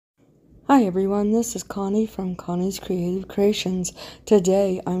Hi everyone, this is Connie from Connie's Creative Creations.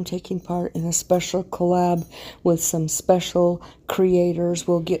 Today I'm taking part in a special collab with some special creators.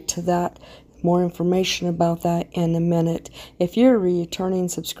 We'll get to that, more information about that in a minute. If you're a returning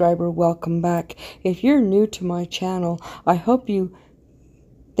subscriber, welcome back. If you're new to my channel, I hope you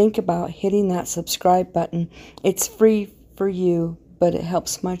think about hitting that subscribe button. It's free for you, but it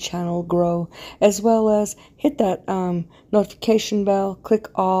helps my channel grow, as well as hit that notification bell, click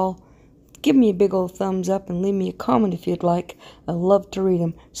all. Give me a big old thumbs up and leave me a comment if you'd like. I love to read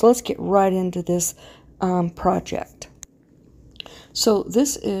them. So let's get right into this project. So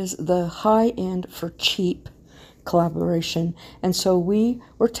this is the high end for cheap collaboration. And so we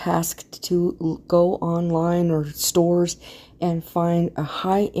were tasked to go online or stores and find a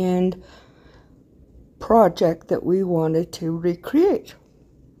high end project that we wanted to recreate.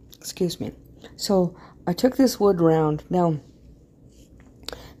 Excuse me. So I took this wood round. Now,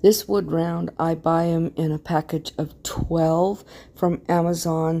 this wood round, I buy them in a package of 12 from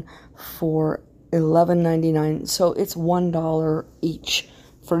Amazon for $11.99. So it's $1 each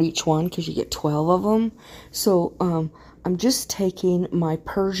for each one because you get 12 of them. So I'm just taking my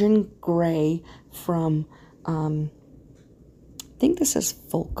Persian gray from, I think this is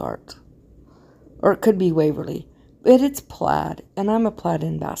Folkart, or it could be Waverly, but it's Plaid, and I'm a Plaid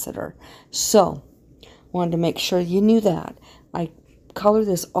ambassador. So wanted to make sure you knew that. I color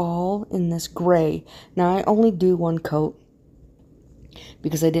this all in this gray. Now I only do one coat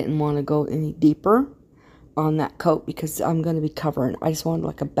because I didn't want to go any deeper on that coat because I'm going to be covering. I just wanted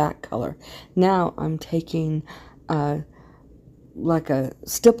like a back color. Now I'm taking like a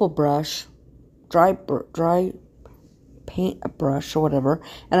stipple brush, dry paint brush or whatever,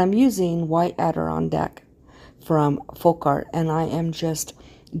 and I'm using White Adder on Deck from Folkart, and I am just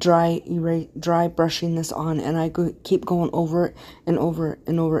dry brushing this on, and I keep going over it and over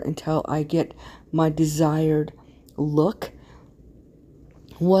and over until I get my desired look.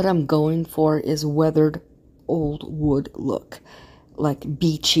 What I'm going for is weathered old wood look, like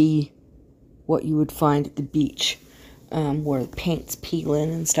beachy, what you would find at the beach, where the paint's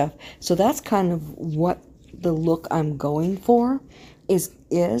peeling and stuff. So that's kind of what the look I'm going for is,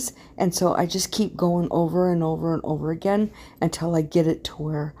 and so I just keep going over and over and over again until I get it to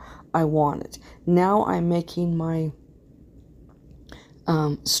where I want it. Now I'm making my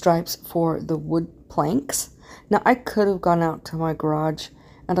stripes for the wood planks. Now I could have gone out to my garage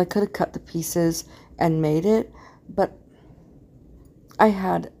and I could have cut the pieces and made it, but I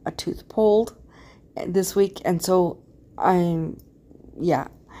had a tooth pulled this week, and so I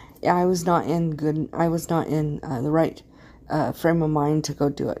was not in the right frame of mind to go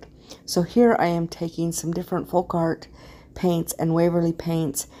do it. So here I am taking some different Folkart paints and Waverly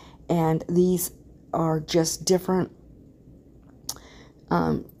paints, and these are just different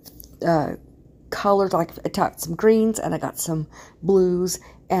colors. Like I got some greens and I got some blues,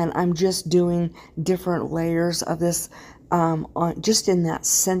 and I'm just doing different layers of this on just in that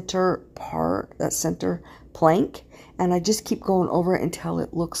center part, that center plank, and I just keep going over it until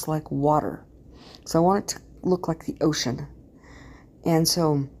it looks like water. So I want it to look like the ocean. And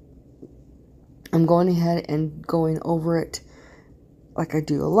so I'm going ahead and going over it like I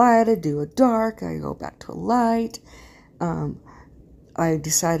do a light, I do a dark, I go back to a light. I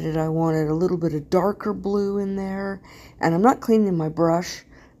decided I wanted a little bit of darker blue in there, and I'm not cleaning my brush.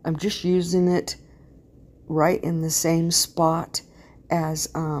 I'm just using it right in the same spot as,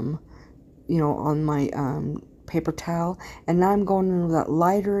 you know, on my paper towel. And now I'm going in with that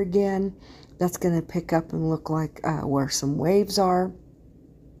lighter again. That's going to pick up and look like where some waves are.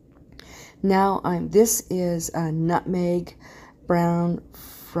 Now this is a nutmeg brown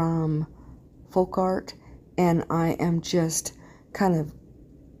from Folkart, and I am just kind of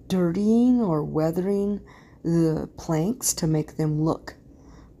dirtying or weathering the planks to make them look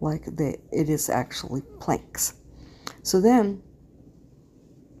like it is actually planks. So then,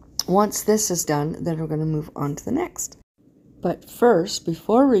 once this is done, then we're going to move on to the next. But first,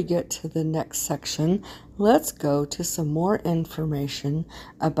 before we get to the next section, let's go to some more information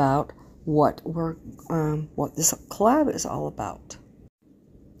about what this collab is all about.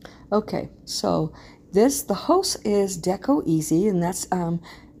 Okay, so the host is Deco Easy, and that's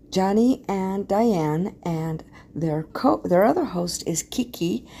Janny and Dyanne, and their other host is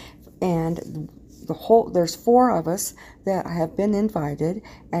Kiki, and there's 4 of us that have been invited,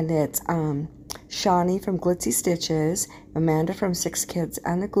 and it's Shawnie from Glitzy Stitches, Amanda from 6 Kids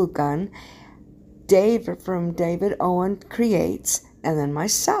and a Glue Gun, Dave from David Owen Creates, and then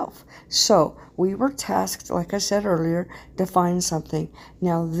myself. So we were tasked, like I said earlier, to find something.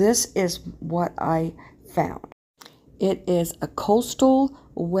 Now this is what I found. It is a coastal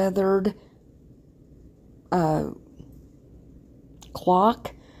weathered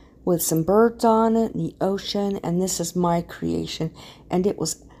clock with some birds on it, the ocean, and this is my creation, and it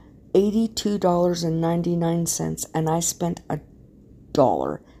was $82.99, and I spent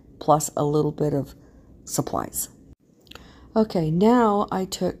 $1 plus a little bit of supplies. Okay, now I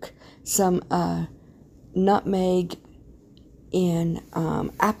took some nutmeg in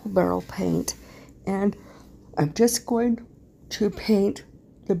apple barrel paint, and I'm just going to paint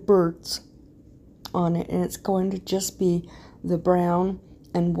the birds on it, and it's going to just be the brown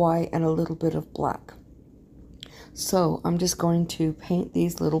and white and a little bit of black. So I'm just going to paint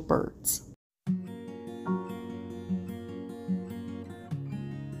these little birds.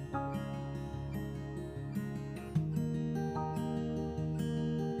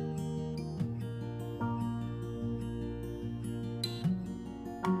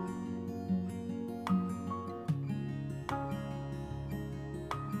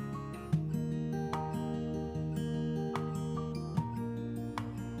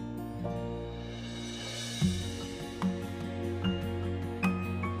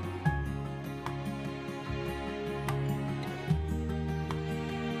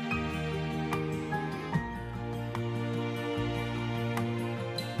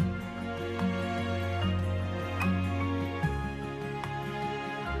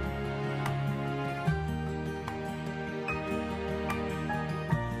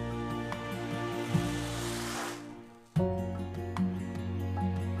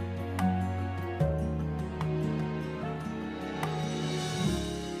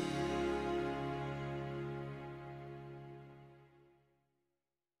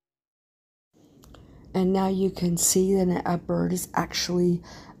 And now you can see that a bird is actually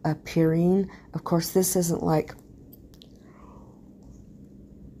appearing. Of course, this isn't like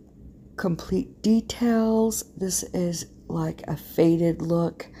complete details. This is like a faded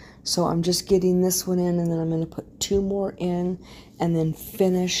look. So I'm just getting this one in, and then I'm going to put 2 more in, and then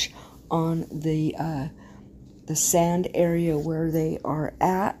finish on the sand area where they are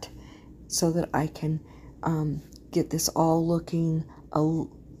at, so that I can get this all looking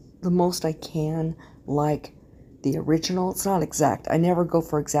the most I can like the original. It's not exact. I never go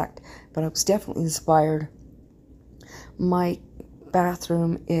for exact, but I was definitely inspired. My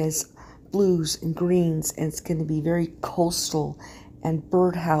bathroom is blues and greens, and it's going to be very coastal and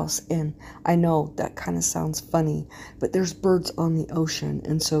birdhouse, and I know that kind of sounds funny, but there's birds on the ocean,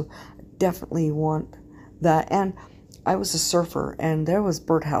 and so I definitely want that. And I was a surfer, and there was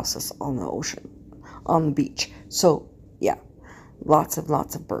birdhouses on the ocean, on the beach. So yeah, lots of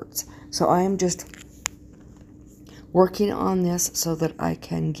birds. So I am just working on this so that I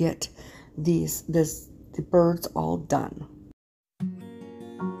can get the birds all done.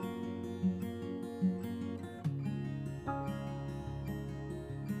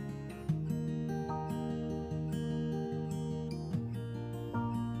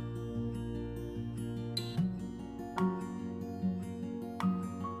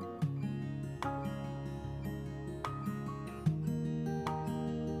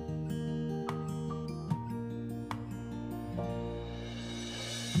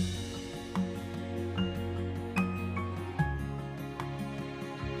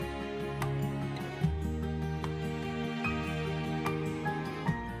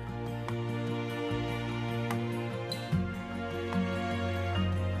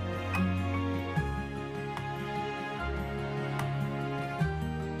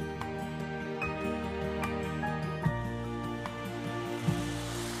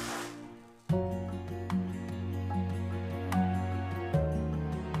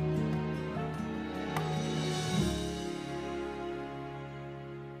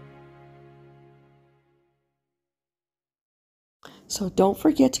 So don't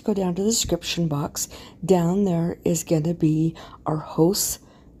forget to go down to the description box. Down there is going to be our host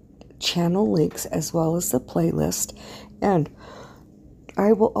channel links as well as the playlist. And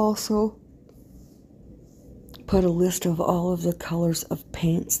I will also put a list of all of the colors of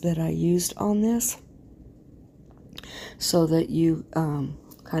paints that I used on this, so that you kind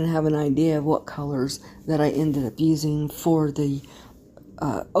of have an idea of what colors that I ended up using for the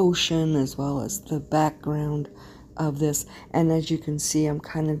ocean as well as the background of this. And as you can see, I'm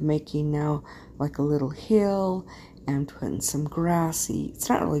kind of making now like a little hill and putting some grassy, it's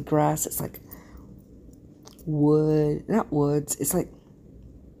not really grass, it's like wood, not woods, it's like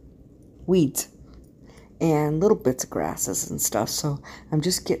weeds and little bits of grasses and stuff. So I'm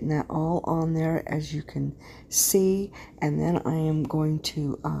just getting that all on there, as you can see. And then I am going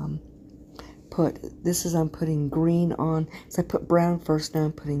to I'm putting green on. So I put brown first, now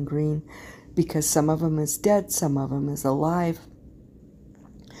I'm putting green, because some of them is dead, some of them is alive.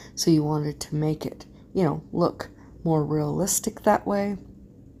 So you wanted to make it, you know, look more realistic that way.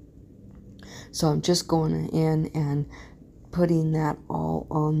 So I'm just going in and putting that all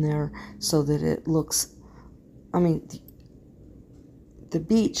on there so that it looks, I mean, the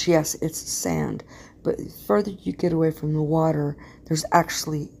beach, yes, it's sand, but the further you get away from the water, there's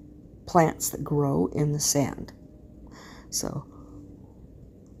actually plants that grow in the sand. So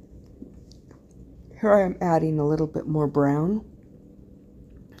here I am adding a little bit more brown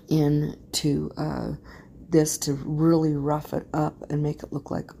into this to really rough it up and make it look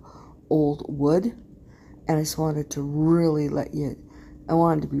like old wood. And I just wanted to really I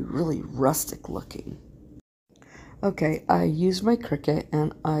wanted to be really rustic looking. Okay, I used my Cricut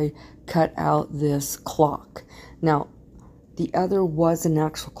and I cut out this clock. Now, the other was an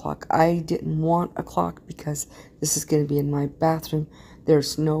actual clock. I didn't want a clock because this is going to be in my bathroom.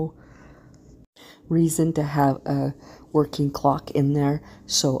 There's no reason to have a working clock in there,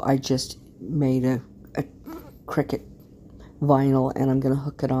 so I just made a Cricut vinyl and I'm going to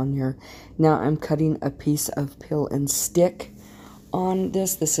hook it on here. Now I'm cutting a piece of peel and stick on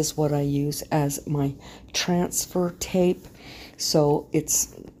this. This is what I use as my transfer tape, so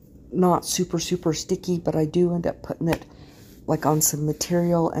it's not super sticky, but I do end up putting it like on some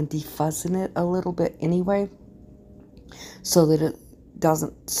material and defuzzing it a little bit anyway so that it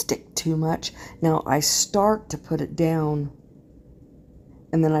doesn't stick too much. Now I start to put it down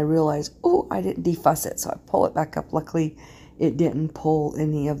and then I realize, oh, I didn't defuzz it, so I pull it back up. Luckily it didn't pull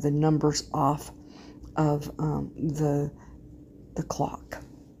any of the numbers off of the clock.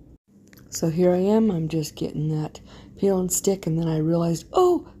 So here I am, I'm just getting that peel and stick, and then I realized,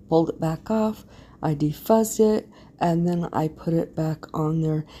 oh, pulled it back off. I defuzzed it, and then I put it back on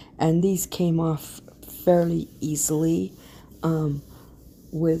there, and these came off fairly easily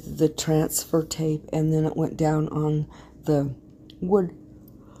with the transfer tape, and then it went down on the wood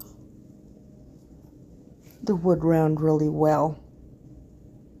round really well.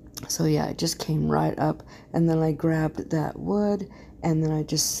 So yeah, it just came right up, and then I grabbed that wood and then I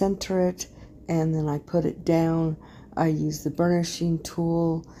just center it and then I put it down. I use the burnishing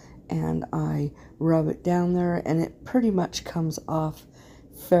tool and I rub it down there, and it pretty much comes off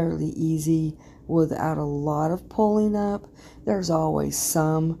fairly easy without a lot of pulling up. There's always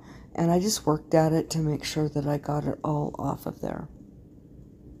some, and I just worked at it to make sure that I got it all off of there.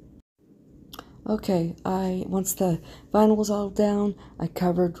 Okay, once the vinyl was all down, I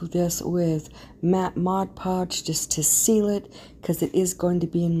covered this with matte Mod Podge just to seal it, because it is going to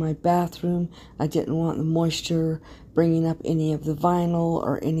be in my bathroom. I didn't want the moisture bringing up any of the vinyl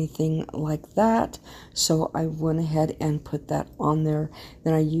or anything like that, so I went ahead and put that on there.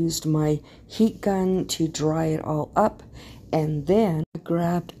 Then I used my heat gun to dry it all up, and then I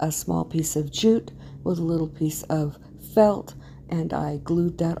grabbed a small piece of jute with a little piece of felt, and I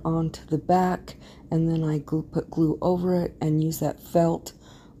glued that onto the back, and then I put glue over it and use that felt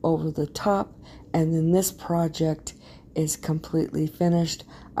over the top, and then this project is completely finished.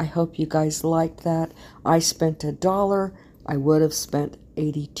 I hope you guys liked that. I spent $1. I would have spent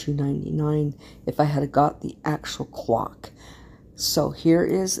 $82.99 if I had got the actual clock. So here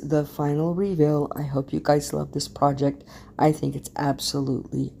is the final reveal. I hope you guys love this project. I think it's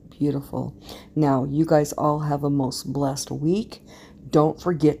absolutely beautiful. Now, you guys all have a most blessed week. Don't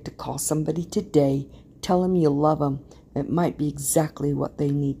forget to call somebody today. Tell them you love them. It might be exactly what they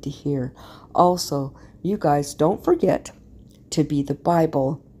need to hear. Also, you guys don't forget to be the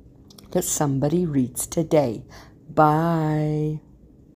Bible that somebody reads today. Bye.